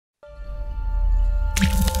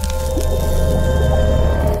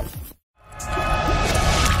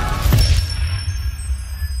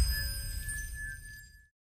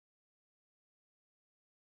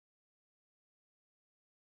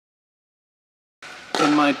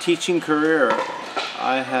in my teaching career,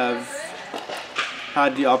 I have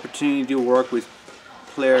had the opportunity to work with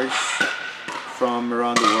players from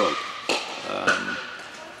around the world.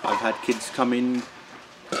 I've had kids come in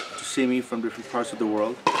to see me from different parts of the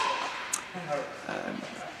world.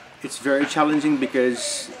 It's very challenging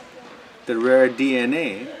because the rare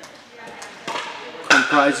DNA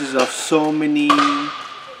comprises of so many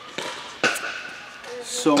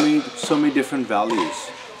different values.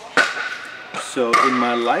 So in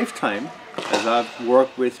my lifetime, as I've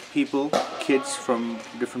worked with people, kids from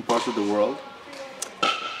different parts of the world,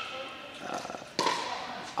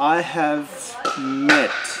 I have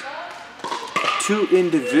met two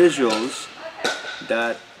individuals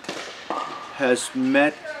that has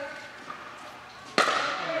met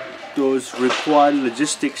those required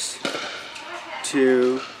logistics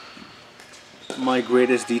to my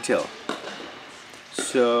greatest detail.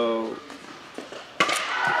 So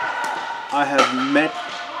I have met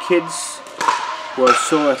kids who are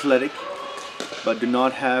so athletic but do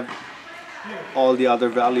not have all the other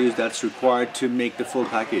values that's required to make the full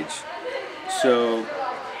package. So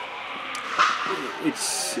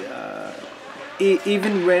it's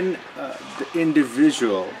even when the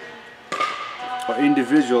individual or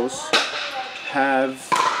individuals have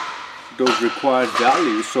those required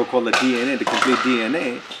values, so-called the DNA, the complete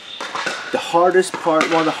DNA, the hardest part,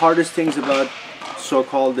 one of the hardest things about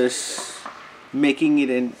so-called this making it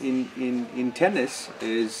in tennis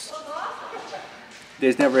is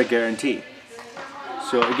there's never a guarantee.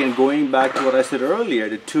 So again, going back to what I said earlier,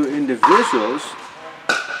 the two individuals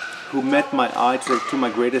who met my eye to my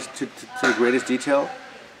greatest to the greatest detail,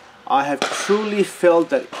 I have truly felt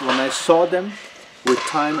that when I saw them with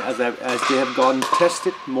time, as they have gotten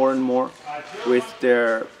tested more and more with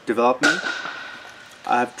their development,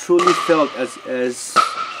 I have truly felt as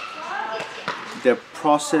their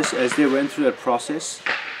process, as they went through that process,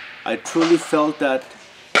 I truly felt that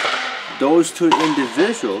those two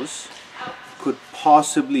individuals could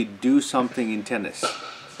possibly do something in tennis,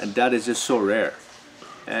 and that is just so rare.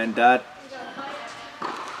 And that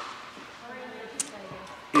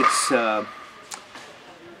it's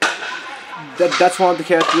that's one of the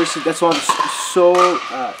characteristics. That's one of the so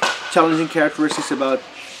challenging characteristics about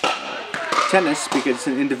tennis, because it's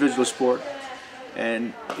an individual sport,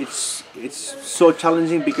 and it's so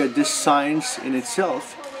challenging because this science in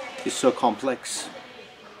itself is so complex.